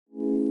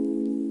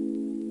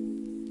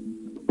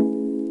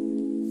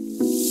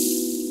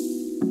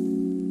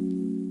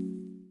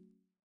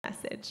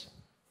message.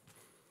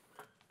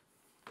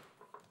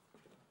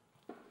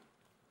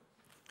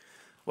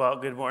 Well,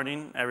 good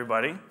morning,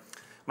 everybody.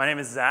 My name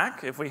is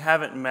Zach. If we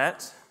haven't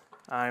met,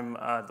 I'm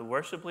the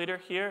worship leader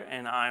here,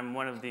 and I'm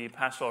one of the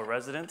pastoral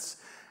residents,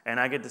 and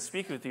I get to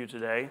speak with you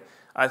today.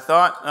 I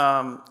thought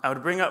I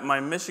would bring up my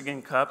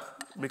Michigan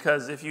cup,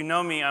 because if you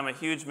know me, I'm a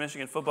huge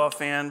Michigan football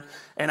fan,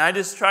 and I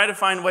just try to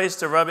find ways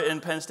to rub it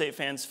in Penn State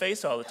fans'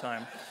 face all the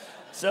time.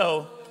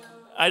 So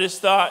I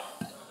just thought,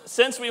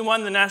 since we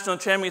won the national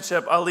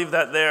championship, I'll leave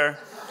that there.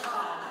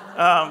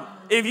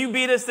 If you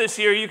beat us this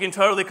year, you can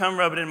totally come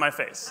rub it in my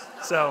face.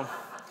 So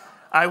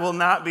I will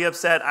not be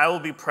upset. I will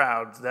be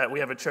proud that we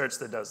have a church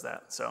that does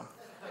that.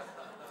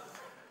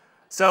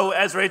 So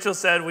as Rachel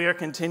said, we are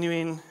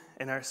continuing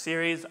in our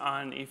series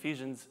on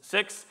Ephesians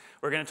 6.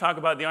 We're going to talk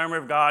about the armor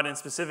of God and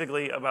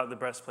specifically about the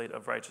breastplate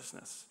of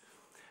righteousness.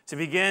 To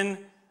begin,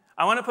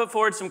 I want to put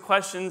forward some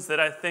questions that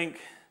I think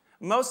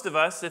most of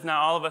us, if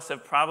not all of us,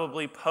 have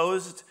probably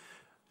posed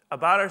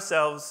about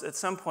ourselves at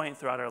some point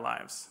throughout our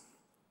lives.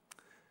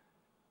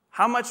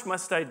 How much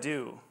must I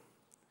do?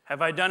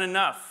 Have I done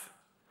enough?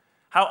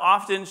 How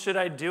often should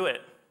I do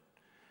it?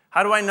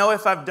 How do I know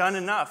if I've done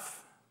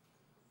enough?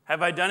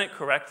 Have I done it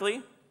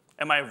correctly?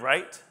 Am I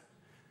right?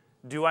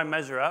 Do I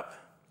measure up?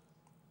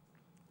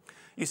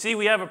 You see,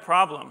 we have a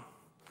problem.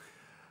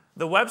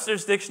 The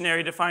Webster's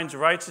Dictionary defines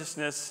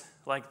righteousness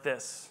like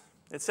this.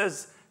 It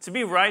says, to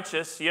be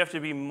righteous, you have to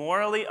be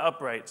morally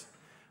upright,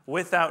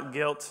 without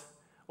guilt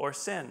or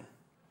sin.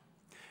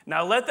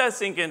 Now let that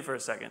sink in for a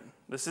second.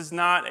 This is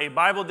not a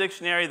Bible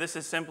dictionary. This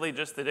is simply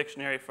just the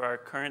dictionary for our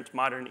current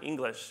modern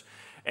English.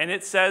 And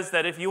it says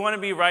that if you want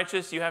to be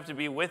righteous, you have to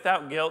be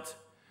without guilt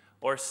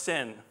or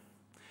sin.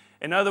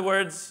 In other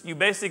words, you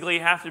basically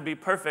have to be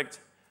perfect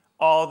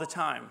all the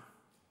time.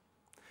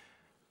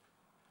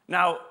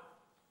 Now,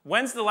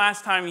 when's the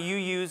last time you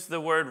used the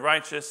word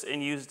righteous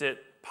and used it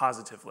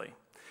positively?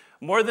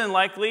 More than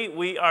likely,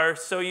 we are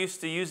so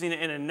used to using it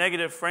in a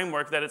negative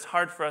framework that it's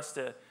hard for us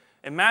to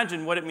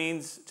imagine what it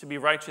means to be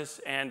righteous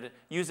and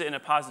use it in a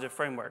positive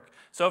framework.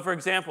 So, for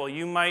example,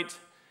 you might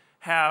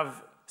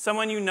have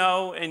someone you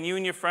know, and you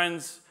and your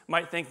friends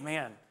might think,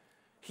 man,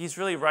 he's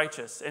really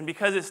righteous. And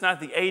because it's not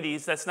the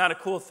 80s, that's not a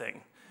cool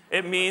thing.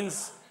 It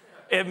means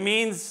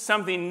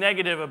something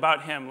negative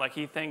about him, like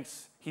he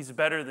thinks he's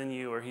better than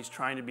you or he's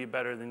trying to be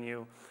better than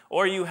you.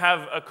 Or you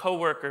have a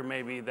coworker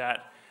maybe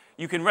that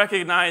you can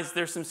recognize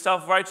there's some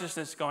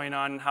self-righteousness going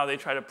on in how they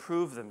try to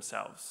prove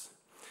themselves.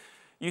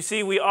 You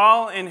see, we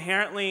all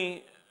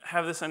inherently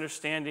have this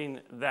understanding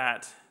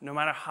that no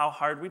matter how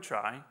hard we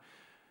try,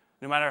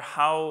 no matter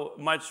how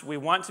much we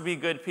want to be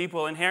good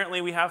people, inherently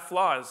we have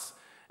flaws.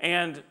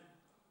 And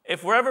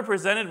if we're ever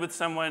presented with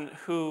someone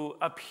who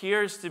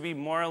appears to be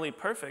morally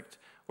perfect,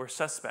 we're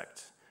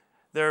suspect.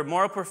 Their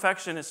moral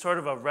perfection is sort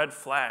of a red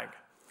flag.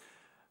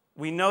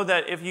 We know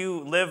that if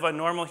you live a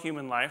normal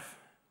human life,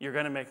 you're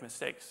going to make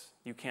mistakes.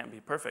 You can't be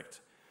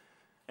perfect.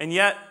 And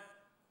yet,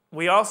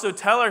 we also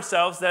tell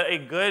ourselves that a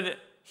good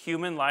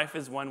human life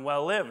is one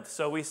well lived.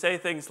 So we say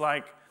things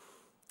like,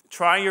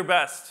 try your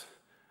best,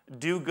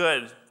 do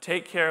good,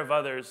 take care of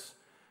others,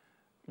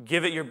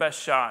 give it your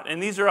best shot.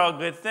 And these are all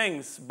good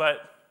things,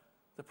 but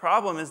the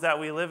problem is that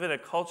we live in a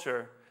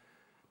culture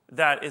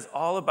that is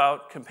all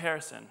about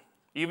comparison.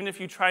 Even if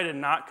you try to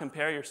not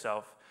compare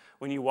yourself,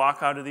 when you walk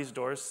out of these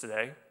doors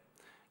today,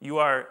 you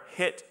are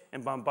hit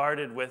and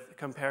bombarded with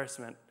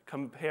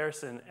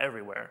comparison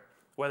everywhere.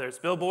 Whether it's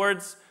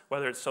billboards,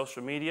 whether it's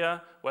social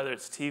media, whether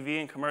it's TV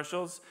and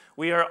commercials,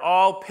 we are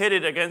all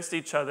pitted against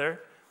each other,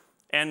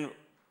 and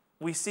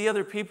we see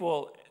other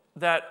people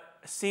that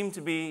seem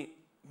to be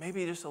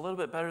maybe just a little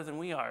bit better than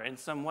we are in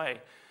some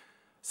way.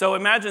 So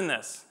imagine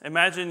this.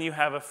 Imagine you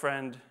have a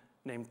friend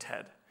named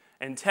Ted,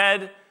 and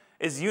Ted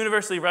is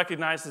universally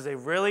recognized as a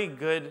really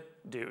good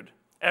dude.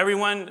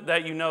 Everyone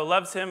that you know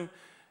loves him.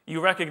 You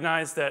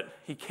recognize that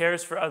he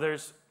cares for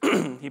others.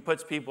 He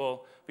puts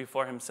people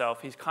before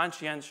himself. He's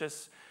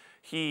conscientious.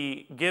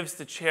 He gives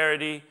to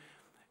charity.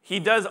 He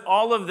does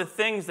all of the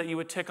things that you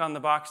would tick on the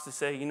box to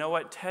say, you know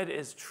what, Ted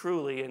is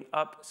truly an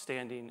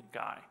upstanding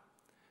guy.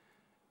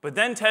 But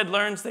then Ted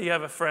learns that you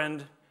have a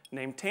friend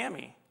named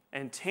Tammy.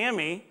 And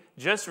Tammy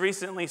just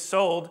recently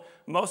sold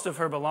most of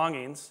her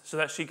belongings so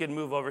that she could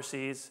move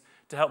overseas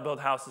to help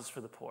build houses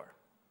for the poor.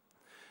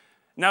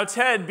 Now,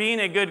 Ted, being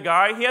a good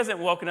guy, he hasn't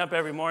woken up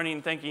every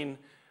morning thinking,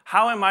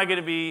 how am I going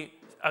to be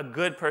a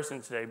good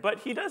person today? But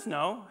he does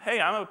know, hey,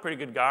 I'm a pretty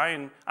good guy,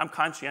 and I'm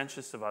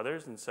conscientious of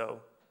others, and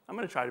so I'm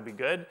going to try to be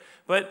good.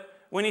 But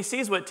when he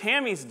sees what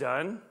Tammy's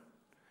done,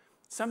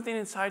 something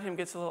inside him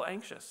gets a little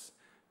anxious.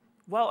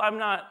 Well, I'm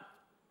not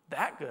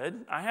that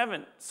good. I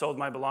haven't sold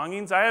my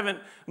belongings. I haven't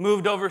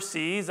moved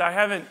overseas. I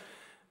haven't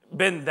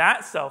been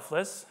that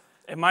selfless.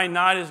 Am I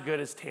not as good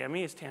as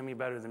Tammy? Is Tammy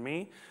better than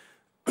me?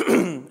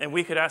 And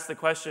we could ask the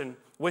question,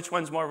 which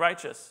one's more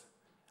righteous?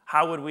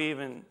 How would we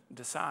even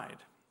decide?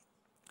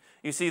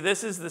 You see,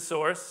 this is the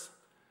source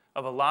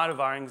of a lot of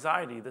our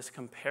anxiety, this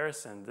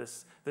comparison,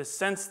 this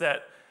sense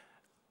that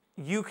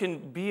you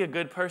can be a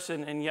good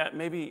person and yet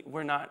maybe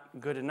we're not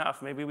good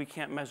enough. Maybe we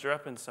can't measure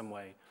up in some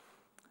way.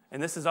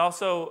 And this is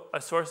also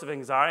a source of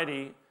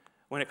anxiety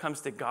when it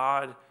comes to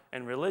God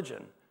and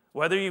religion.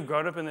 Whether you've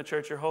grown up in the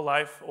church your whole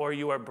life or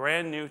you are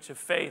brand new to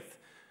faith,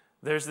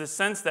 there's this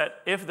sense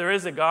that if there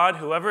is a God,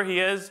 whoever he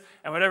is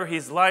and whatever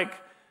he's like,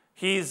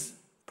 he's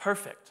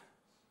perfect.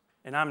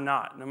 And I'm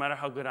not, no matter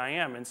how good I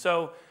am. And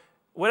so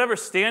whatever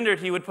standard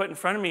he would put in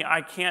front of me,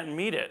 I can't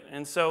meet it.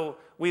 And so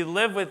we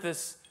live with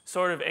this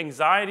sort of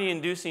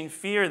anxiety-inducing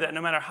fear that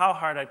no matter how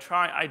hard I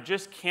try, I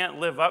just can't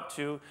live up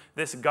to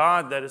this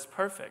God that is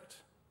perfect.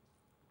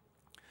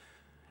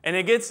 And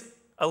it gets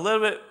a little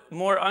bit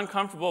more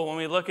uncomfortable when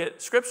we look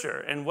at Scripture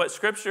and what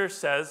Scripture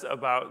says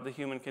about the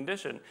human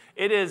condition.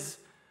 It is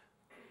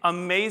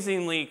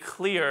amazingly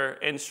clear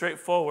and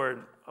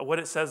straightforward what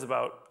it says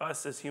about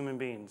us as human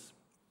beings.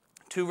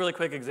 Two really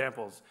quick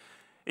examples.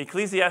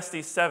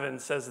 Ecclesiastes 7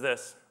 says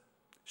this,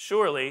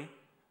 "Surely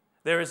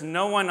there is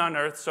no one on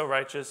earth so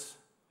righteous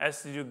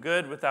as to do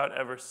good without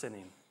ever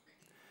sinning."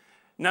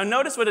 Now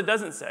notice what it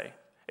doesn't say.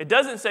 It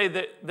doesn't say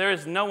that there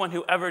is no one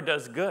who ever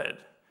does good.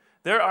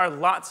 There are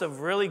lots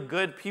of really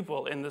good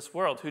people in this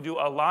world who do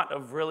a lot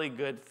of really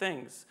good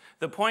things.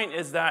 The point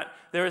is that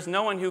there is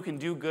no one who can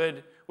do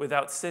good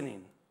without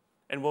sinning.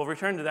 And we'll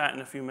return to that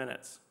in a few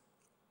minutes.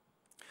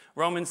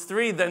 Romans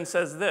 3 then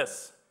says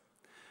this,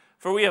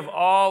 "For we have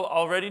all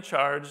already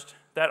charged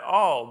that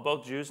all,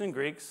 both Jews and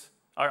Greeks,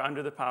 are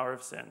under the power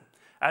of sin.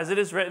 As it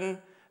is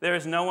written, there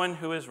is no one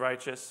who is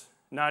righteous,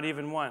 not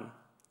even one.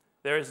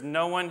 There is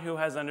no one who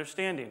has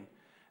understanding.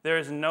 There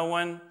is no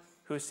one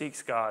who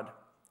seeks God.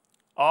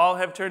 All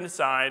have turned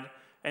aside,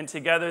 and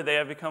together they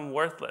have become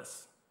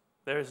worthless.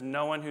 There is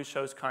no one who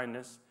shows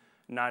kindness,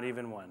 not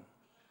even one."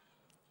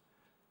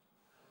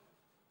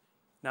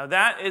 Now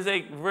that is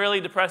a really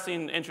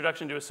depressing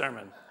introduction to a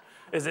sermon,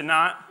 is it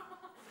not?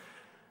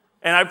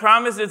 And I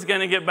promise it's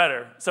going to get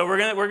better. So we're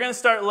going to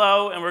start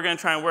low, and we're going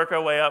to try and work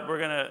our way up. We're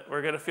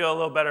going to feel a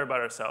little better about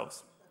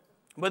ourselves.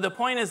 But the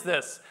point is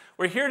this.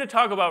 We're here to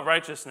talk about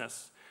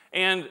righteousness,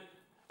 and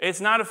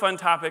it's not a fun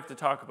topic to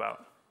talk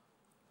about.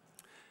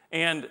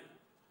 And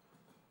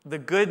the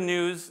good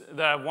news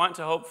that I want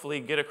to hopefully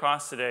get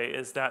across today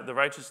is that the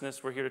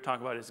righteousness we're here to talk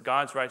about is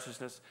God's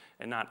righteousness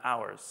and not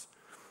ours.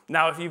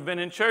 Now, if you've been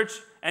in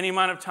church any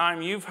amount of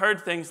time, you've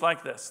heard things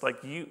like this.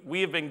 Like, we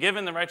have been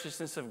given the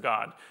righteousness of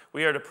God.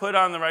 We are to put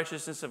on the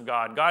righteousness of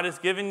God. God has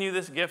given you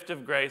this gift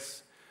of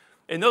grace.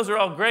 And those are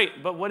all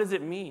great, but what does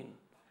it mean?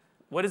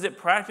 What does it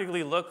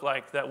practically look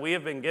like that we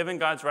have been given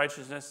God's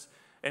righteousness,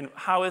 and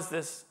how is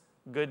this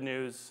good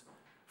news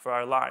for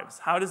our lives?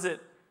 How does it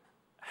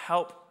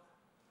help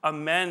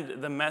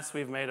amend the mess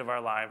we've made of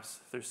our lives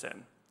through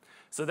sin?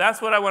 So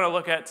that's what I want to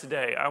look at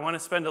today. I want to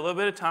spend a little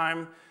bit of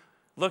time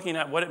looking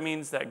at what it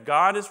means that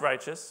God is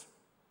righteous,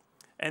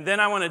 and then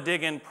I want to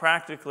dig in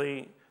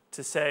practically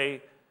to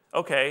say,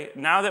 okay,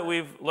 now that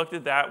we've looked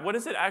at that, what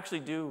does it actually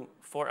do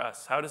for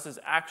us? How does this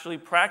actually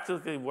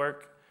practically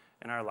work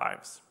in our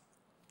lives?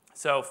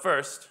 So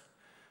first,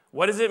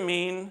 what does it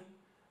mean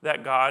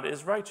that God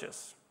is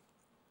righteous?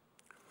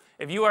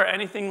 If you are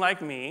anything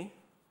like me,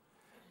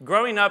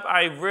 growing up,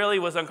 I really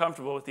was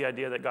uncomfortable with the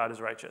idea that God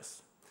is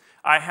righteous.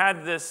 I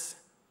had this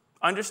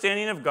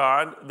understanding of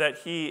God that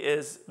he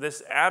is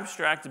this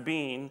abstract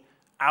being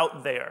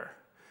out there.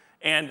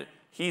 And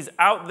he's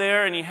out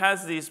there, and he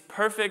has these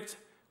perfect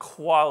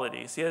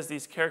qualities. He has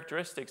these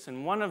characteristics,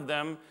 and one of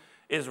them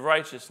is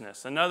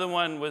righteousness. Another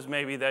one was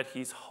maybe that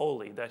he's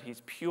holy, that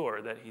he's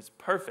pure, that he's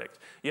perfect.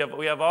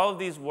 We have all of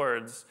these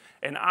words,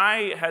 and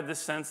I had this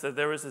sense that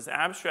there was this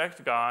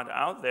abstract God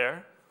out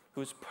there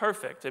who's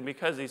perfect, and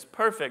because he's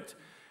perfect,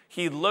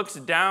 he looks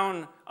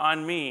down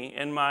on me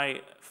in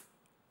my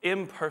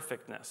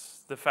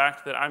imperfectness, the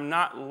fact that I'm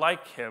not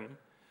like him,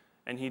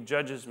 and he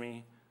judges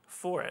me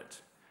for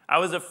it. I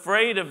was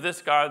afraid of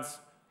this God's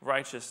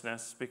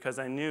righteousness because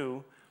I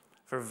knew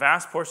for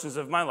vast portions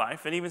of my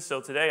life, and even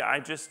still today,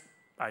 I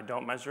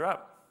don't measure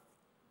up.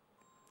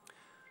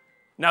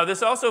 Now,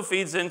 this also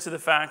feeds into the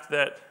fact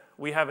that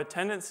we have a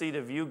tendency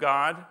to view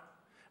God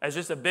as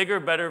just a bigger,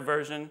 better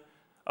version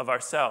of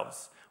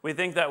ourselves. We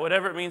think that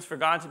whatever it means for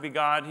God to be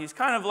God, he's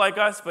kind of like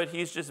us, but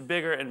he's just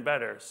bigger and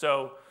better.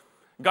 So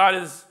God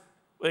is,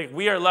 like,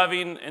 we are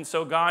loving, and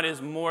so God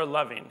is more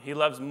loving. He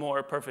loves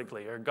more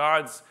perfectly. Or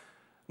God's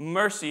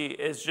mercy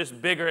is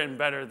just bigger and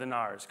better than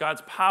ours.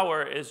 God's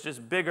power is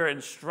just bigger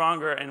and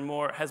stronger and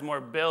has more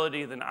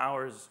ability than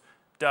ours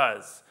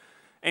does.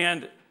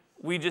 And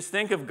we just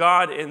think of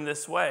God in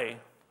this way.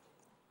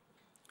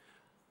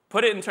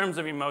 Put it in terms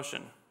of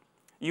emotion.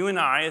 You and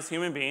I, as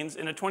human beings,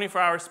 in a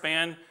 24-hour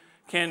span,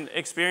 can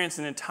experience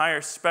an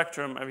entire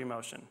spectrum of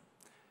emotion.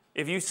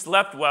 If you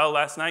slept well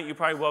last night, you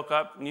probably woke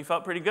up and you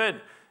felt pretty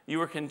good. You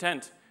were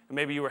content, and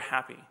maybe you were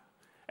happy.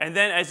 And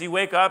then as you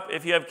wake up,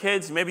 if you have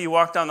kids, maybe you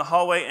walk down the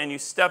hallway and you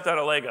stepped on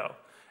a Lego,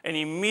 and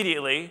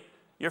immediately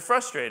you're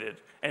frustrated.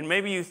 And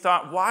maybe you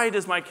thought, why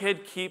does my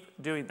kid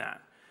keep doing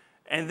that?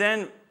 And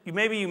then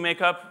maybe you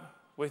make up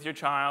with your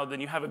child,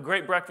 and you have a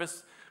great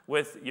breakfast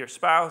with your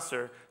spouse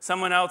or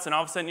someone else, and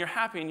all of a sudden you're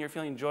happy and you're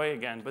feeling joy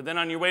again. But then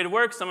on your way to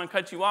work, someone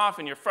cuts you off,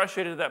 and you're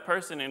frustrated at that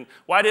person, and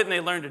why didn't they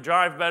learn to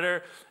drive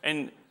better?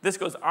 And This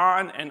goes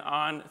on and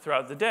on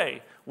throughout the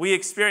day. We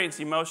experience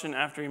emotion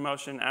after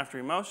emotion after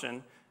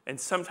emotion, and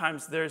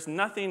sometimes there's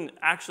nothing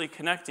actually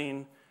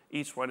connecting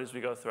each one as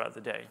we go throughout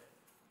the day.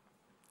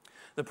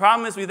 The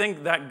problem is we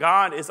think that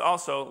God is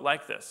also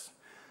like this.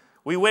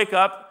 We wake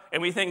up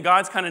and we think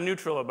God's kind of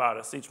neutral about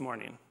us each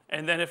morning.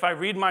 And then if I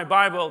read my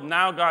Bible,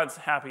 now God's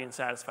happy and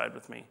satisfied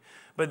with me.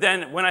 But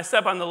then when I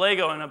step on the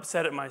Lego and I'm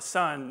upset at my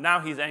son, now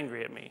he's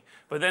angry at me.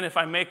 But then if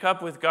I make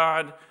up with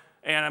God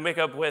and I make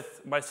up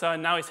with my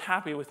son, now he's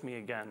happy with me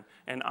again.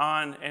 And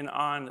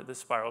on the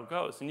spiral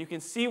goes. And you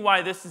can see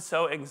why this is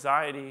so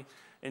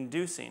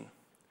anxiety-inducing.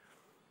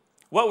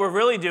 What we're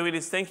really doing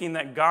is thinking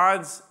that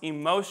God's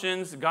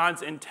emotions,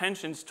 God's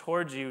intentions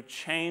towards you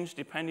change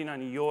depending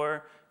on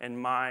your and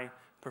my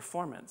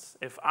performance.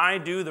 If I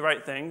do the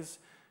right things,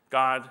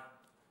 God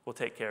will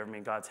take care of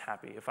me. God's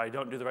happy. If I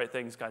don't do the right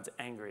things, God's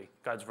angry.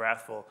 God's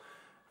wrathful.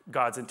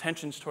 God's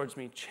intentions towards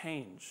me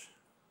change.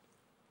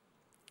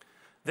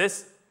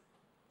 This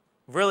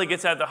really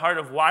gets at the heart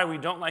of why we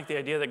don't like the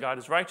idea that God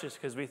is righteous,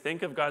 because we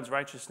think of God's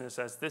righteousness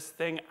as this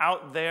thing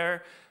out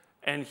there,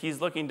 and he's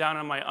looking down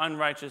on my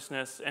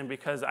unrighteousness, and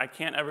because I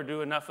can't ever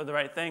do enough of the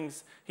right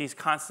things, he's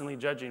constantly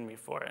judging me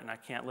for it, and I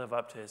can't live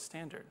up to his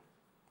standard.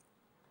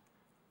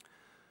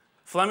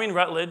 Fleming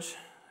Rutledge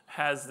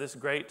has this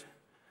great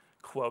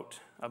quote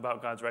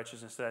about God's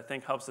righteousness that I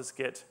think helps us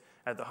get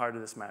at the heart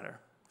of this matter.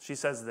 She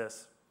says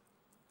this: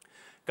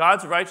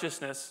 God's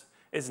righteousness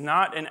is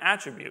not an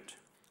attribute,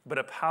 but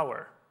a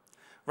power.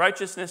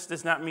 Righteousness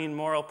does not mean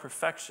moral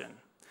perfection.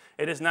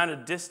 It is not a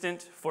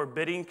distant,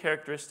 forbidding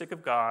characteristic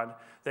of God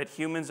that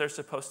humans are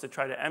supposed to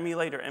try to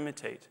emulate or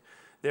imitate.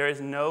 There is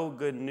no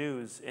good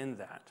news in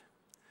that.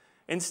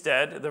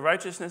 Instead, the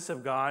righteousness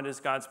of God is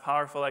God's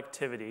powerful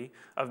activity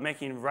of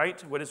making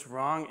right what is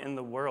wrong in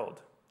the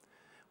world.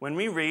 When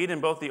we read in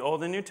both the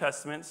Old and New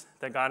Testaments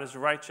that God is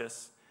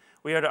righteous,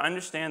 we are to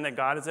understand that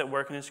God is at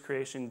work in his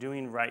creation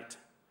doing right.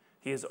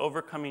 He is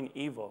overcoming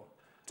evil,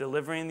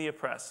 delivering the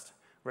oppressed,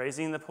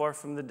 raising the poor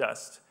from the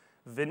dust,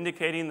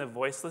 vindicating the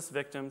voiceless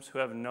victims who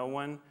have no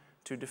one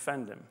to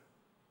defend him.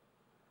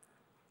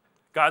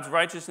 God's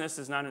righteousness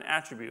is not an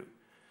attribute.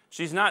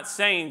 She's not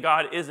saying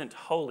God isn't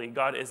holy,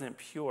 God isn't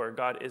pure,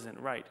 God isn't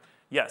right.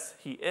 Yes,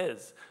 he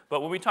is.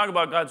 But when we talk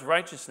about God's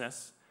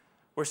righteousness,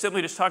 we're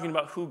simply just talking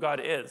about who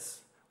God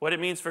is. What it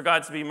means for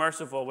God to be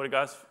merciful, what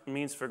it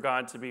means for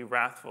God to be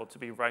wrathful, to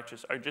be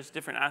righteous, are just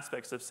different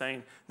aspects of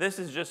saying this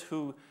is just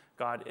who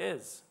God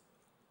is.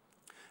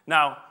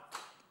 Now,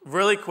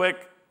 really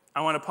quick,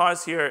 I want to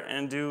pause here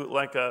and do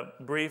like a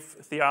brief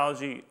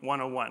Theology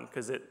 101,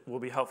 because it will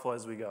be helpful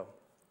as we go.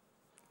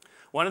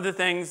 One of the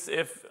things,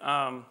 if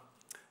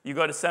you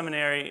go to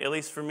seminary, at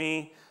least for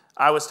me,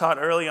 I was taught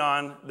early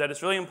on that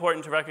it's really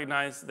important to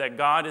recognize that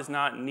God is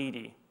not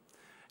needy.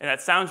 And that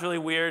sounds really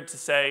weird to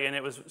say, and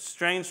it was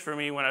strange for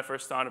me when I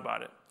first thought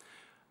about it.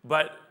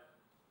 But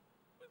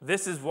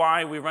this is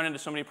why we run into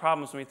so many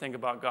problems when we think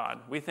about God.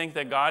 We think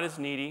that God is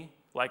needy,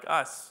 like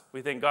us.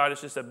 We think God is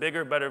just a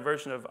bigger, better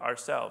version of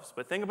ourselves.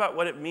 But think about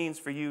what it means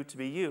for you to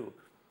be you.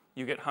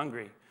 You get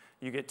hungry.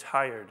 You get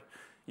tired.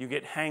 You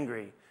get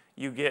hangry.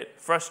 You get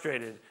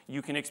frustrated.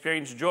 You can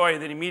experience joy,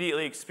 then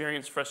immediately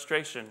experience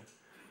frustration.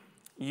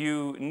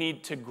 You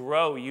need to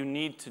grow. You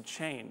need to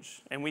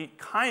change. And we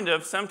kind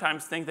of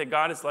sometimes think that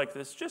God is like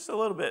this, just a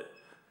little bit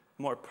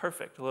more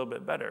perfect, a little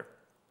bit better.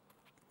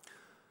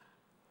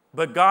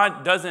 But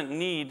God doesn't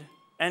need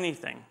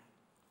anything.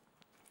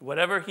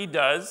 Whatever he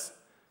does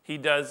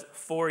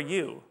for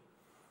you.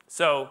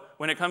 So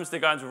when it comes to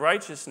God's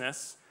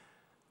righteousness,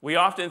 we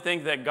often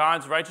think that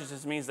God's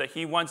righteousness means that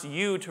he wants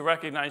you to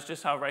recognize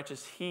just how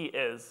righteous he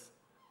is,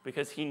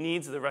 because he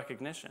needs the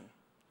recognition.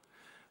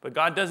 But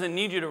God doesn't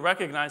need you to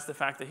recognize the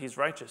fact that he's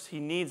righteous.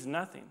 He needs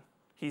nothing.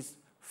 He's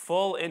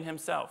full in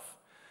himself.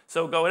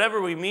 So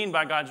whatever we mean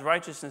by God's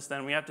righteousness,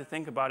 then we have to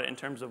think about it in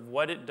terms of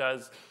what it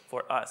does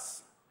for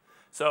us.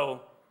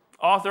 So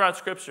all throughout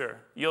Scripture,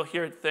 you'll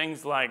hear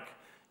things like,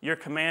 you're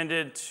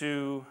commanded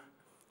to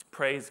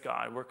praise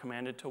God. We're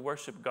commanded to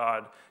worship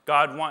God.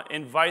 God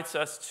invites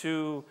us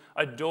to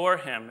adore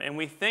him. And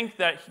we think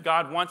that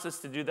God wants us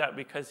to do that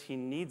because he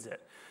needs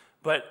it.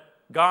 But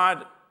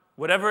God,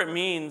 whatever it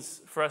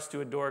means for us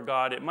to adore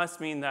God, it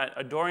must mean that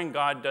adoring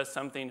God does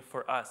something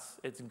for us.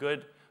 It's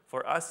good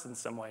for us in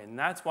some way. And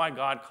that's why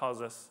God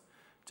calls us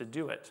to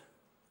do it.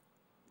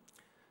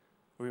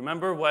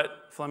 Remember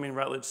what Fleming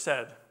Rutledge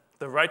said.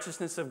 The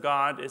righteousness of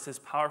God is his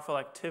powerful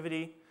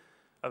activity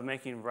of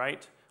making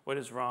right what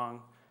is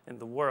wrong in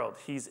the world.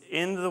 He's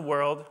in the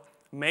world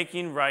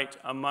making right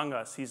among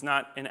us. He's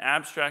not an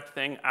abstract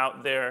thing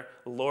out there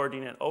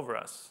lording it over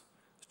us.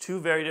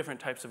 Two very different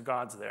types of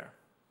gods there.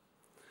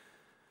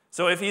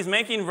 So if he's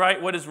making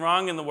right what is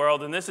wrong in the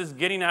world, and this is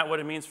getting at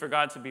what it means for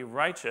God to be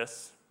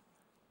righteous,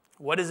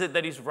 what is it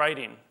that he's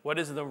righting? What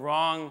is the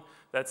wrong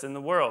that's in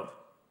the world?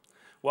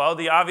 Well,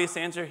 the obvious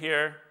answer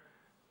here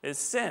is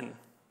sin.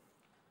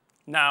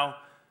 Now,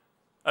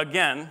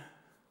 again,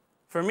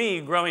 for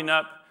me, growing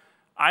up,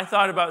 I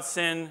thought about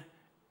sin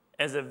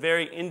as a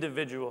very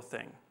individual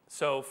thing.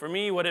 So for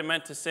me, what it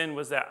meant to sin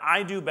was that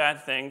I do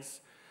bad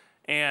things,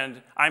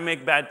 and I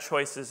make bad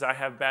choices, I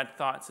have bad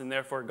thoughts, and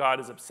therefore God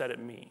is upset at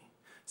me.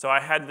 So I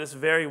had this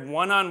very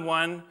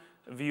one-on-one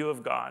view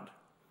of God.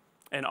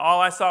 And all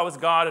I saw was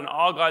God, and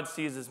all God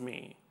sees is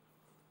me.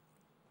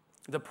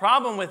 The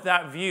problem with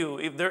that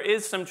view, there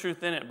is some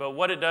truth in it, but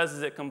what it does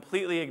is it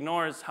completely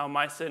ignores how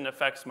my sin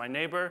affects my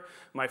neighbor,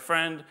 my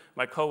friend,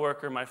 my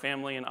coworker, my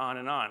family, and on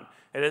and on.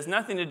 It has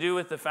nothing to do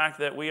with the fact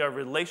that we are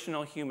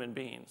relational human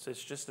beings.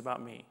 It's just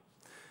about me.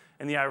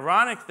 And the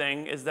ironic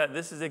thing is that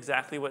this is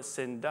exactly what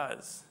sin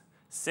does.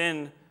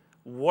 Sin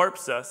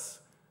warps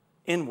us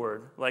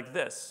inward like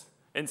this.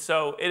 And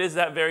so it is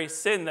that very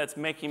sin that's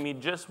making me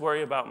just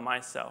worry about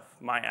myself,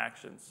 my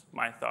actions,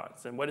 my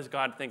thoughts, and what does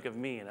God think of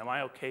me, and am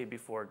I okay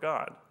before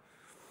God?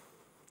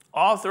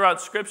 All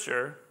throughout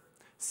Scripture,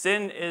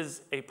 sin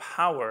is a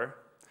power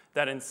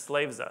that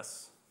enslaves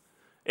us.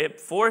 It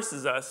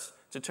forces us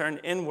to turn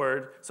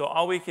inward so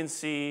all we can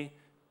see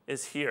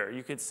is here.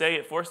 You could say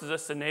it forces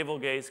us to navel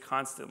gaze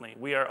constantly.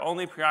 We are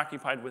only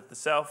preoccupied with the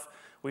self.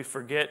 We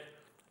forget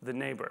the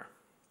neighbor.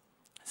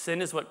 Sin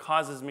is what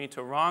causes me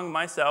to wrong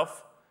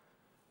myself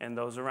and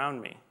those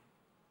around me.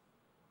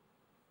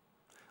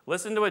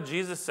 Listen to what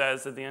Jesus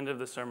says at the end of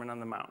the Sermon on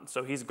the Mount.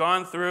 So he's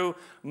gone through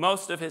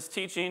most of his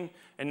teaching,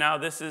 and now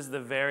this is the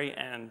very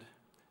end.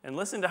 And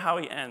listen to how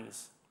he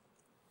ends.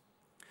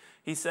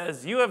 He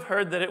says, "You have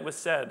heard that it was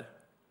said,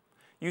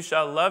 'You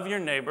shall love your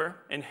neighbor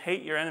and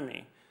hate your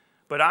enemy.'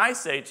 But I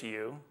say to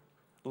you,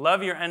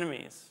 love your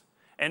enemies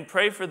and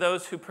pray for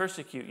those who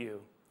persecute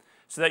you,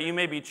 so that you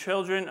may be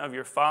children of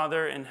your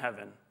Father in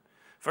heaven.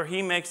 For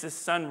he makes his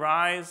sun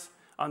rise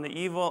on the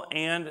evil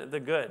and the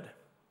good,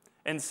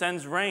 and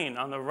sends rain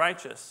on the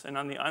righteous and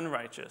on the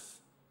unrighteous.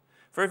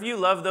 For if you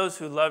love those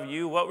who love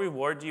you, what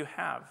reward do you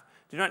have?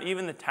 Do not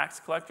even the tax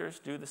collectors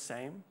do the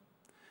same?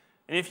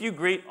 And if you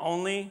greet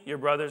only your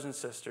brothers and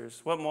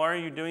sisters, what more are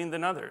you doing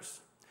than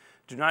others?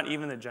 Do not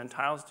even the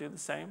Gentiles do the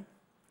same?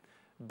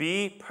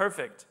 Be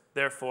perfect,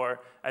 therefore,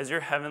 as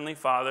your heavenly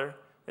Father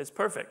is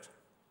perfect."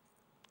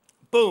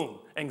 Boom,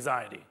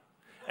 anxiety.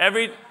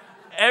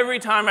 Every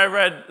time I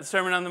read the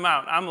Sermon on the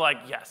Mount, I'm like,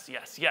 yes,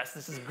 yes, yes,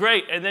 this is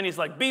great. And then he's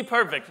like, be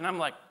perfect. And I'm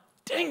like,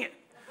 dang it.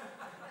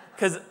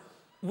 Because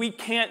we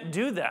can't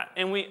do that.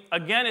 And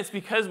again, it's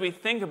because we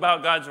think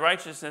about God's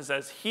righteousness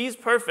as he's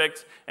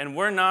perfect and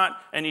we're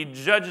not, and he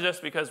judged us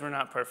because we're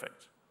not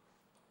perfect.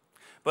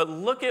 But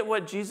look at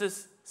what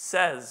Jesus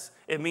says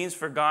it means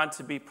for God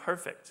to be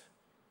perfect.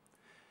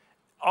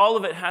 All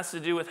of it has to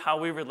do with how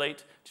we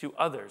relate to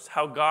others,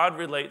 how God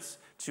relates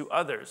to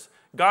others.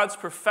 God's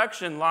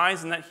perfection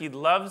lies in that he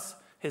loves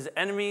his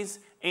enemies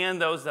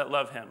and those that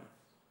love him.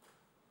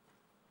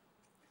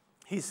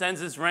 He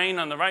sends his rain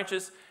on the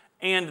righteous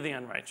and the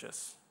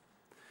unrighteous.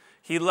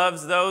 He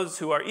loves those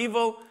who are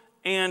evil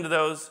and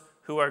those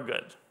who are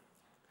good.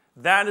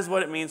 That is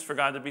what it means for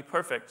God to be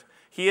perfect.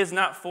 He is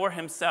not for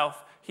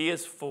himself, he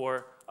is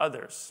for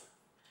others.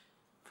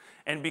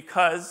 And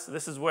because,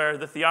 this is where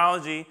the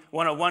theology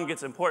 101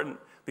 gets important,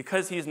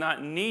 because he's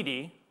not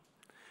needy,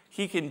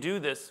 he can do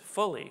this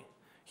fully.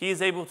 He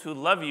is able to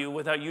love you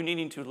without you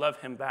needing to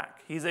love him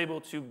back. He's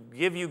able to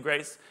give you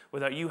grace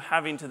without you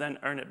having to then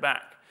earn it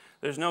back.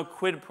 There's no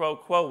quid pro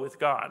quo with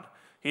God.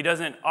 He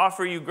doesn't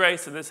offer you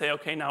grace and then say,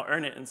 okay, now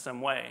earn it in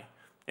some way.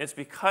 It's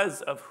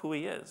because of who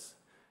he is.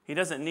 He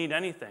doesn't need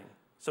anything.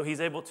 So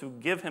he's able to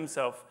give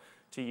himself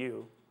to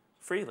you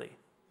freely.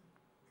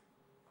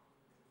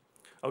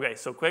 Okay,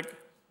 so quick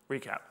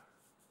recap.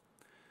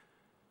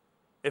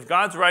 If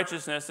God's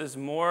righteousness is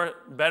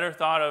better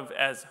thought of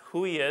as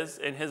who he is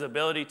and his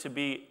ability to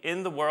be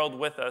in the world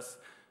with us,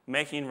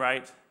 making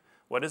right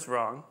what is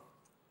wrong,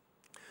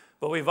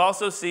 but we've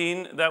also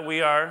seen that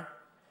we are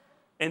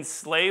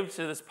enslaved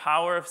to this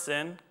power of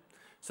sin,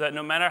 so that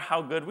no matter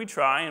how good we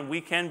try, and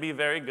we can be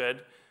very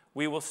good,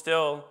 we will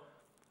still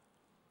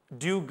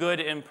do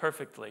good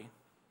imperfectly.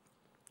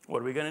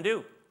 What are we going to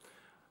do?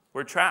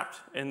 We're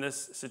trapped in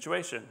this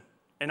situation.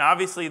 And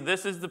obviously,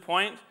 this is the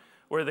point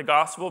where the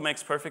gospel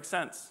makes perfect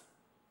sense.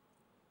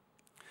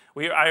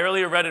 I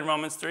earlier read in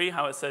Romans 3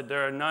 how it said,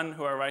 there are none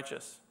who are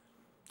righteous.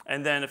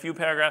 And then a few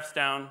paragraphs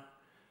down,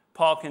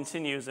 Paul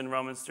continues in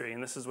Romans 3,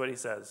 and this is what he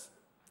says.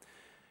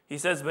 He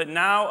says, but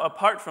now,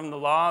 apart from the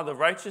law, the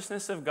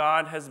righteousness of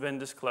God has been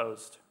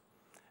disclosed,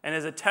 and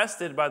is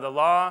attested by the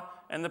law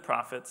and the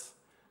prophets,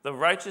 the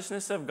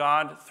righteousness of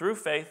God through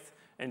faith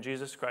in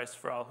Jesus Christ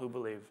for all who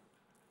believe.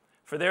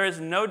 For there is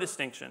no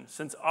distinction,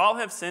 since all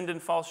have sinned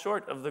and fall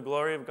short of the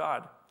glory of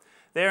God.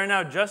 They are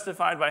now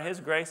justified by his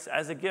grace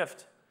as a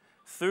gift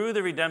through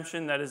the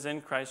redemption that is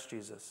in Christ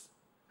Jesus,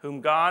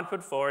 whom God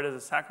put forward as a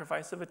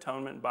sacrifice of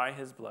atonement by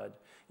his blood,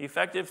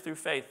 effective through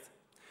faith.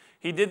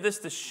 He did this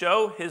to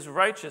show his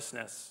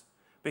righteousness,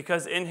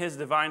 because in his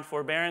divine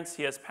forbearance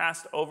he has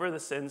passed over the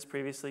sins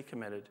previously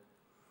committed.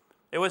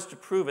 It was to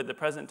prove at the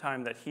present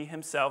time that he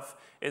himself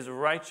is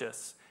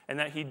righteous and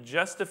that he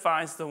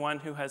justifies the one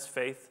who has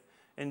faith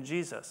in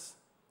Jesus.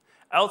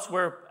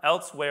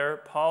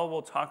 Elsewhere, Paul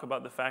will talk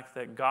about the fact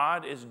that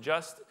God is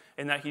just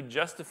and that he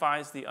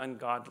justifies the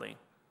ungodly.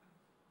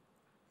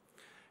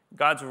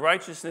 God's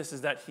righteousness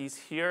is that he's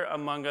here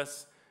among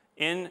us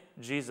in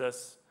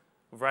Jesus,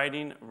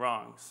 righting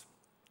wrongs.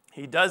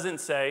 He doesn't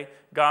say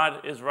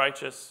God is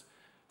righteous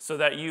so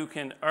that you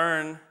can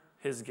earn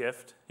his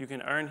gift, you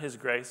can earn his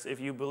grace. If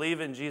you believe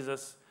in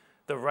Jesus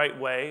the right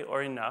way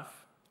or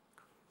enough,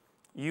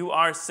 you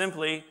are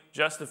simply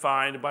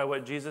justified by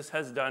what Jesus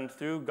has done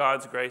through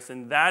God's grace,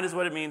 and that is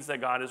what it means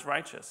that God is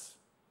righteous.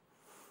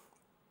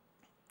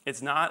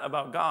 It's not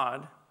about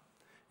God,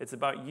 it's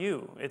about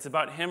you. It's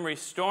about him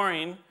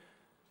restoring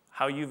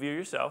how you view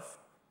yourself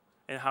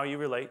and how you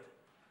relate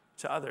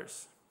to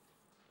others.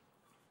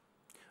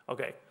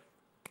 Okay,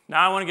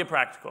 now I want to get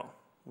practical.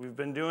 We've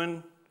been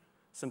doing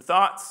some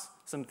thoughts,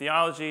 some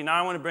theology. Now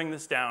I want to bring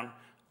this down.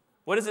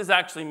 What does this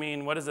actually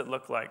mean? What does it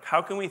look like?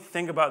 How can we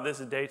think about this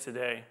day to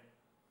day?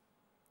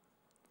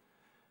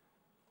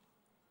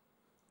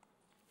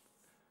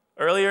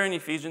 Earlier in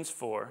Ephesians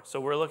 4,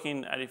 so we're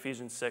looking at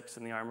Ephesians 6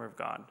 in the armor of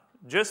God.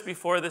 Just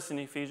before this in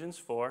Ephesians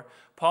 4,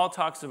 Paul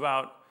talks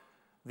about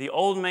the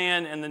old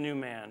man and the new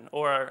man,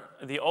 or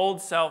the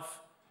old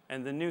self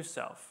and the new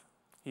self.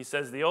 He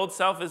says the old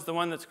self is the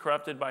one that's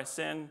corrupted by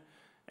sin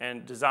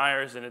and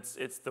desires, and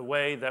it's the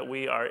way that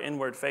we are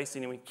inward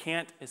facing, and we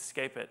can't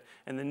escape it.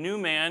 And the new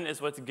man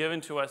is what's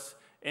given to us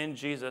in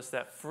Jesus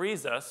that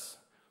frees us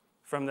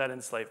from that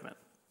enslavement.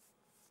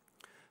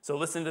 So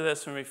listen to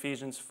this from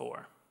Ephesians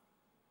 4.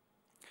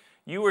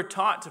 You were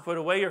taught to put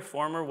away your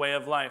former way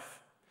of life,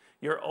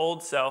 your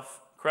old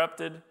self,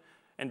 corrupted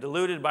and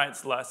deluded by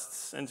its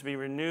lusts, and to be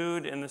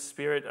renewed in the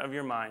spirit of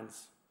your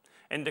minds,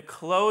 and to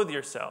clothe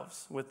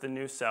yourselves with the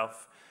new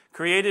self,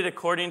 created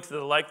according to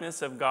the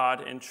likeness of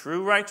God in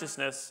true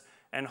righteousness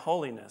and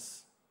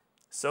holiness.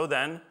 So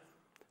then,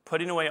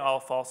 putting away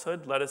all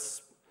falsehood, let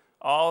us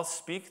all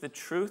speak the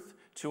truth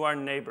to our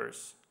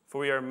neighbors,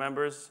 for we are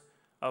members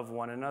of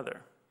one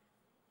another.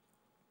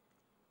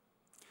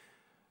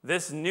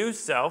 This new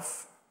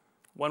self,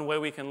 one way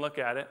we can look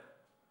at it,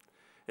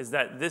 is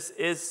that this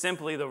is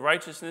simply the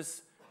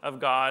righteousness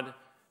of God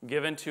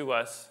given to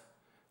us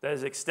that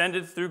is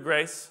extended through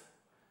grace,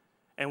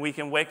 and we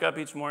can wake up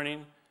each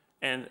morning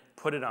and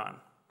put it on.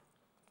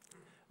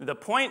 The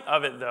point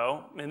of it,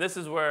 though, and this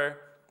is where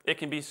it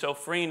can be so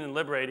freeing and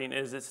liberating,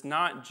 is it's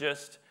not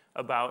just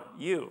about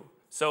you.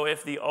 So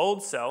if the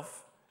old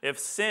self, if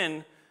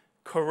sin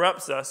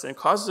corrupts us and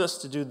causes us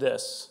to do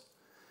this,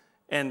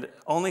 and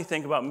only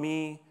think about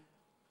me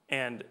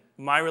and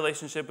my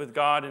relationship with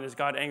God, and is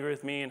God angry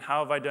with me, and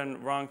how have I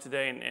done wrong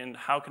today, and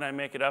how can I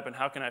make it up, and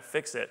how can I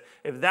fix it?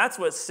 If that's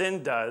what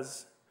sin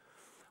does,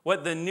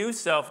 what the new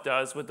self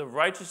does, what the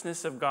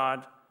righteousness of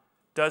God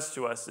does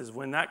to us, is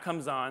when that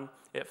comes on,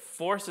 it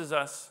forces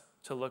us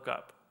to look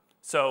up.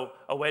 So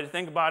a way to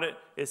think about it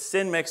is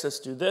sin makes us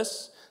do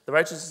this. The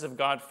righteousness of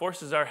God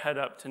forces our head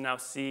up to now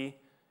see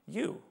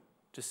you,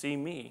 to see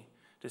me,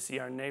 to see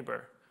our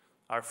neighbor,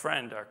 our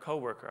friend, our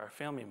coworker, our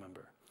family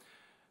member.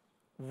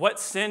 What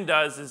sin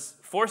does is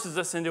forces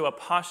us into a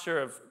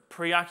posture of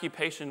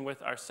preoccupation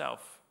with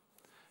ourself.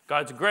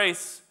 God's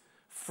grace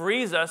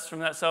frees us from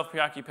that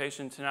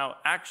self-preoccupation to now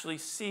actually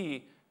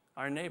see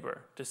our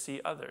neighbor, to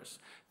see others.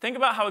 Think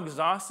about how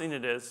exhausting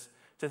it is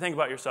to think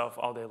about yourself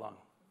all day long.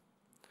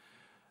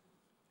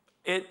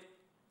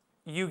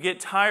 You get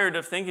tired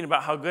of thinking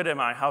about how good am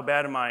I, how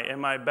bad am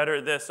I better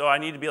at this, oh, I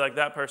need to be like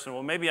that person,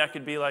 well, maybe I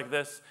could be like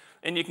this,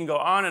 and you can go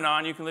on and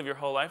on, you can live your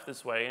whole life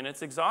this way, and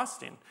it's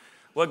exhausting.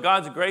 What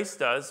God's grace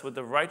does, what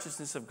the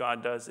righteousness of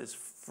God does, is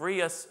free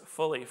us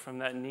fully from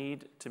that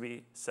need to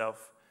be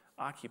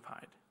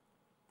self-occupied.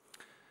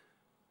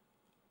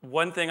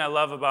 One thing I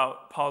love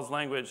about Paul's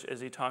language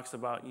is he talks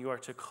about you are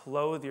to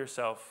clothe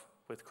yourself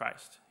with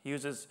Christ. He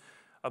uses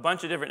a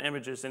bunch of different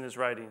images in his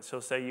writings. He'll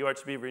say you are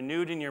to be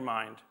renewed in your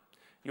mind.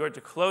 You are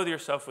to clothe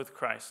yourself with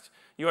Christ.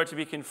 You are to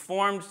be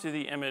conformed to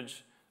the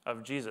image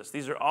of Jesus.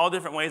 These are all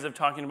different ways of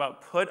talking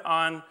about put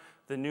on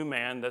the new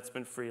man that's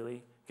been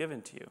freely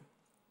given to you.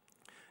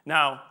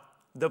 Now,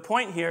 the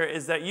point here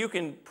is that you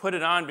can put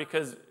it on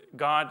because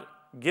God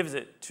gives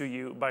it to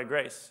you by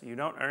grace. You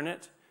don't earn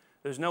it.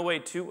 There's no way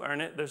to earn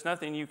it. There's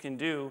nothing you can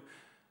do,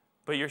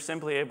 but you're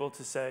simply able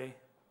to say,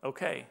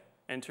 okay,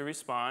 and to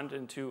respond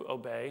and to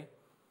obey.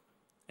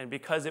 And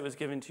because it was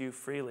given to you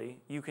freely,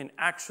 you can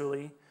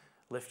actually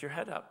lift your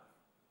head up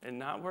and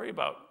not worry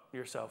about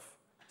yourself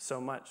so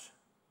much.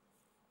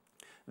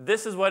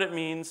 This is what it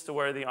means to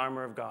wear the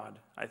armor of God,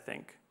 I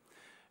think.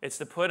 It's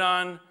to put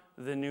on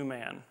the new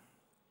man.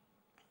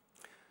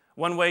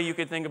 One way you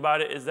could think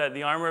about it is that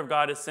the armor of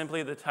God is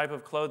simply the type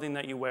of clothing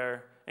that you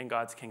wear in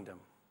God's kingdom.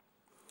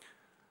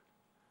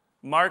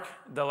 Mark,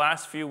 the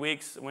last few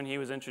weeks when he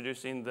was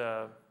introducing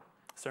the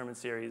sermon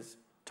series,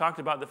 talked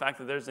about the fact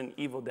that there's an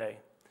evil day.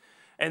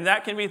 And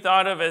that can be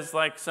thought of as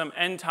like some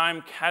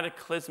end-time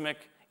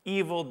cataclysmic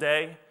evil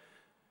day.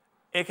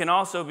 It can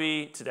also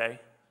be today,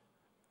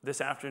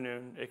 this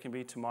afternoon. It can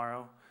be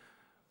tomorrow.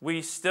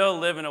 We still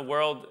live in a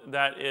world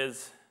that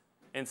is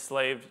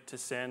enslaved to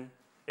sin.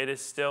 It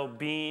is still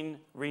being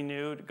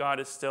renewed. God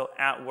is still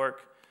at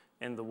work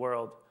in the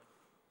world.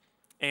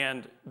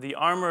 And the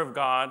armor of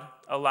God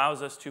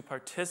allows us to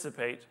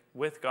participate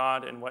with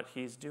God in what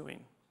he's doing.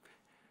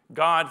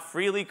 God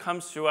freely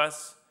comes to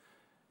us,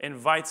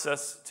 invites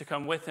us to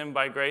come with him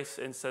by grace,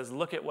 and says,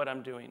 look at what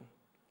I'm doing.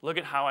 Look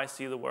at how I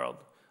see the world.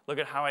 Look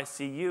at how I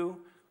see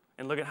you,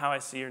 and look at how I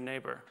see your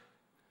neighbor.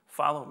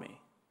 Follow me.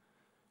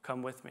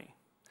 Come with me.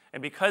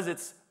 And because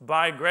it's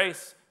by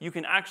grace, you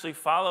can actually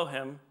follow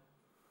him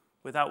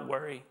without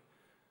worry,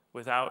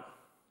 without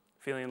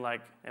feeling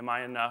like, am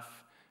I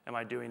enough? Am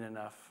I doing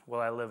enough? Will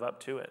I live up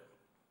to it?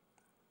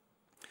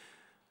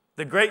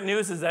 The great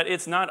news is that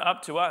it's not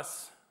up to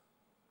us.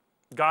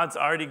 God's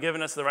already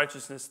given us the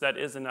righteousness that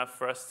is enough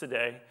for us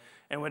today,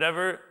 and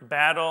whatever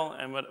battle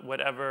and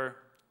whatever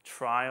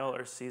trial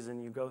or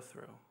season you go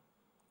through.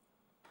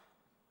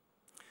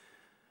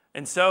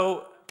 And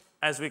so,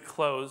 as we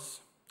close,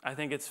 I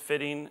think it's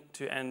fitting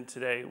to end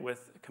today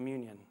with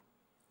communion.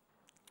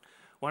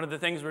 One of the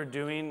things we're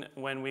doing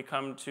when we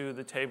come to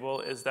the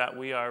table is that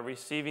we are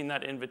receiving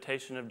that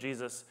invitation of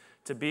Jesus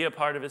to be a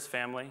part of his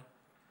family,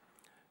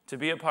 to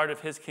be a part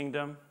of his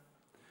kingdom,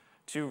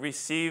 to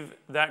receive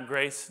that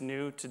grace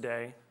new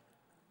today.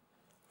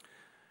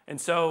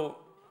 And so,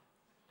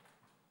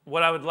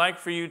 what I would like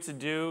for you to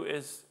do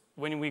is,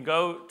 when we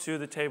go to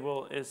the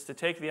table, is to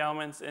take the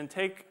elements and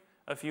take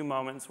a few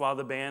moments while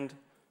the band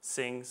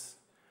sings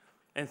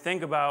and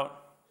think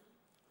about,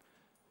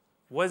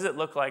 what does it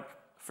look like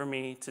for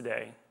me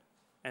today,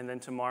 and then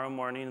tomorrow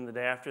morning and the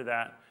day after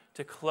that,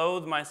 to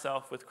clothe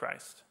myself with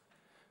Christ,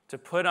 to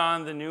put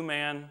on the new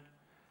man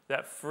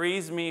that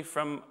frees me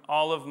from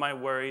all of my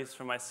worries,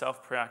 from my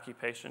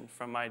self-preoccupation,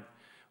 from my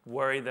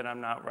worry that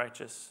I'm not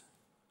righteous.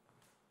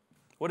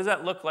 What does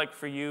that look like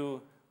for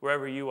you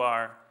wherever you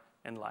are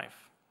in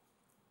life?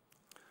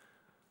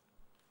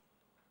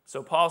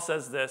 So Paul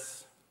says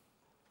this,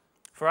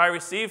 "For I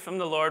received from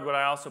the Lord what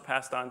I also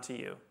passed on to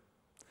you.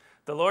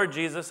 The Lord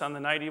Jesus, on the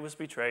night he was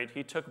betrayed,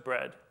 he took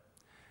bread,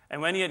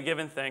 and when he had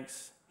given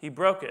thanks, he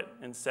broke it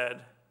and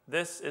said,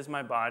 'This is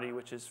my body,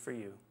 which is for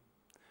you.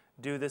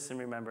 Do this in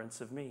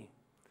remembrance of me.'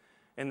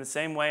 In the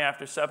same way,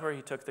 after supper,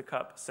 he took the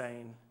cup,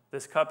 saying,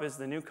 'This cup is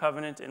the new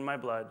covenant in my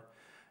blood.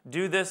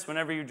 Do this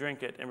whenever you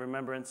drink it in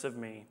remembrance of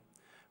me.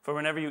 For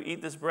whenever you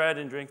eat this bread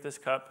and drink this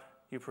cup,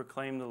 you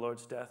proclaim the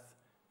Lord's death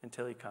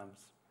until he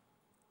comes.'"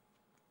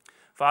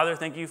 Father,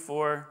 thank you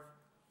for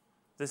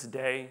this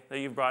day that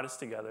you've brought us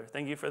together.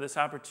 Thank you for this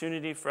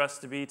opportunity for us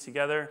to be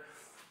together,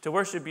 to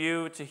worship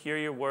you, to hear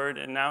your word,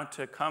 and now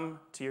to come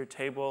to your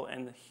table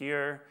and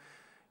hear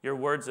your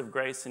words of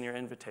grace and your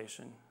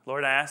invitation.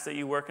 Lord, I ask that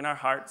you work in our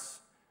hearts,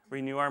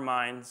 renew our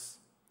minds,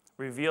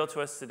 reveal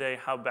to us today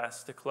how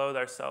best to clothe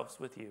ourselves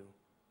with you.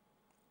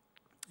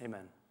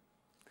 Amen.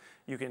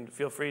 You can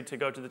feel free to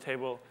go to the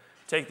table,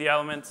 take the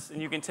elements,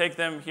 and you can take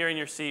them here in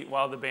your seat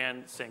while the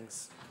band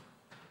sings.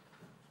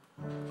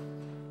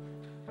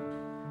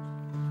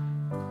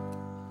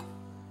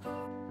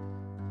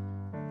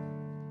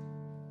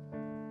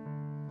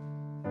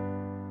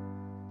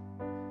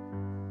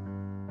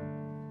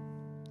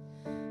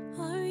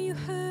 Are you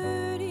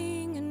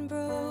hurting and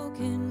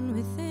broken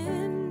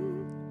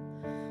within,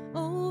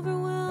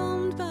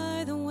 overwhelmed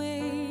by the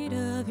weight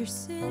of your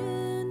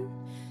sin?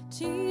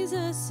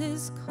 Jesus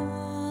is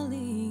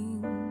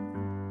calling.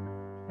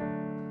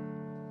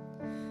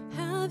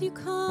 Have you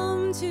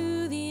come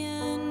to the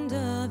end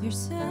of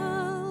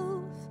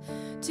yourself?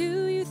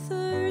 Do you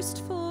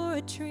thirst for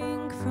a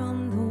drink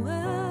from the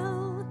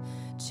well?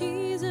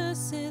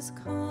 Jesus is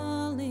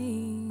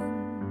calling.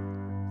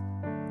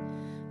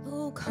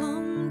 Oh,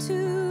 come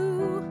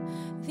to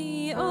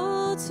the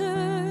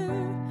altar.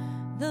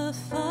 The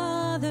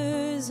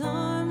Father's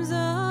arms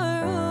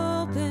are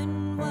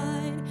open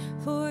wide.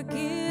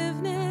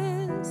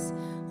 Forgiveness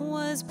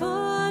was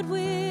bought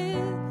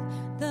with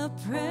the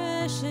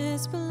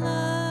precious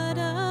blood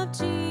of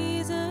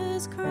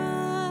Jesus Christ.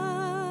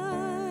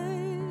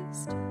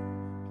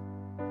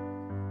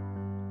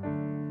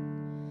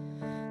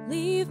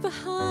 Leave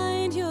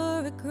behind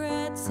your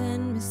regrets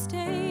and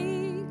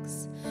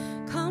mistakes.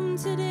 Come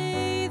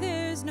today,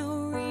 there's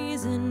no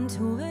reason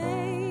to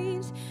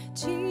wait.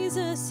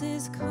 Jesus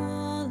is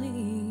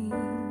calling.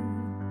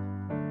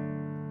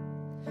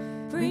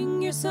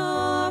 Bring your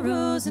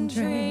sorrows and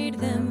trade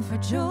them for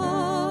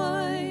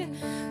joy.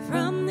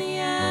 From the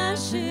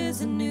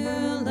ashes a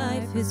new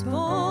life is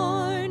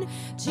born.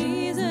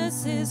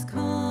 Jesus is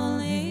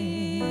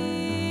calling.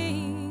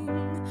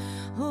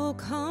 Oh,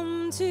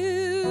 come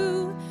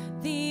to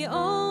the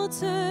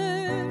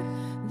altar.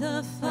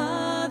 The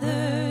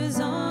Father's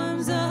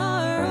arms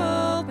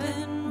are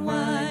open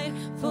wide.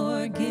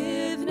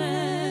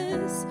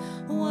 Forgiveness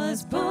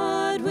was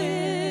bought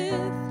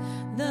with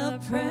the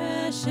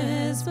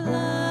precious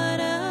blood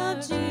of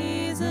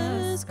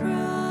Jesus Christ.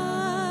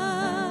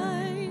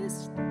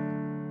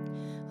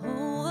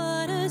 Oh,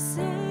 what a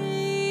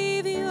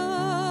Savior!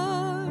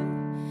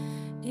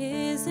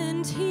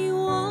 Isn't he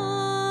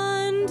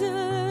wonderful?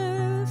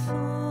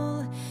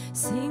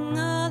 Sing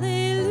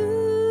hallelujah,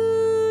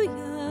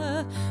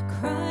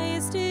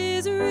 Christ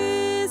is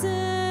risen.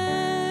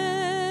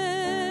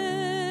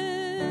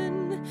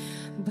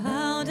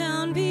 Bow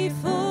down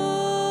before,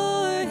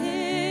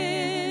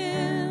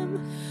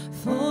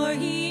 for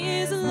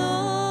he is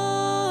Lord.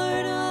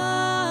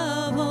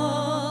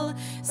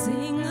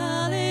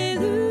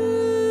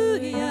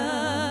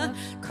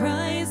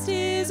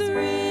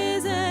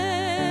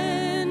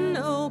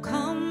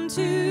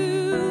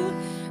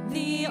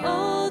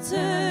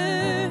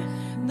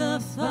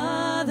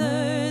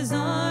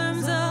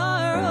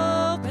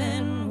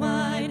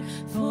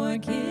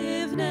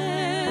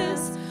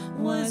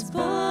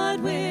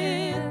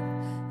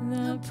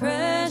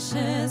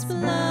 precious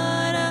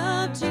blood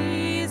of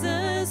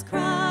Jesus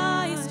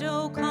Christ.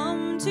 Oh,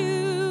 come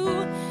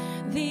to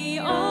the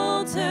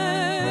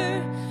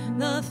altar.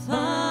 The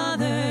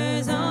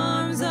Father's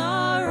arms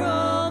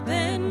are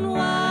open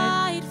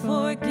wide.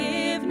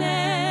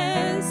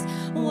 Forgiveness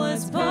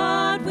was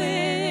bought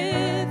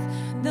with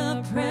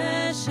the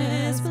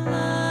precious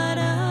blood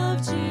of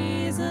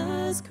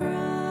Jesus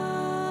Christ.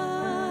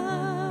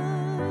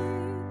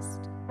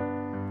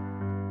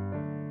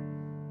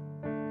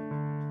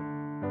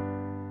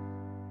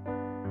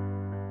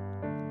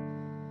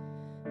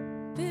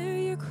 Bear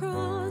your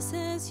cross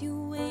as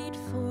you wait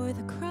for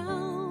the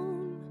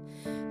crown.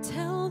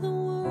 Tell the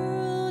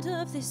world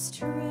of this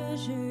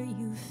treasure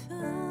you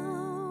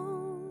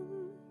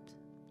found.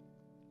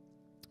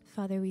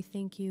 Father, we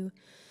thank you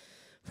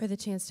for the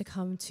chance to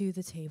come to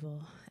the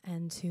table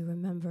and to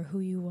remember who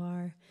you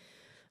are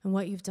and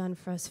what you've done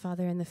for us,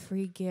 Father, and the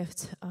free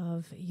gift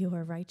of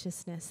your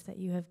righteousness that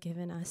you have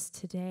given us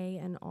today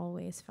and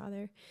always,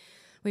 Father.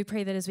 We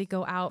pray that as we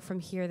go out from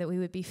here that we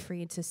would be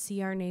free to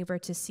see our neighbor,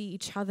 to see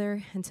each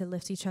other, and to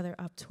lift each other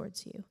up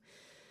towards you.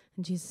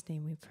 In Jesus'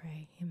 name we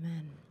pray.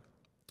 Amen.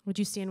 Would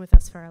you stand with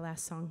us for our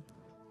last song?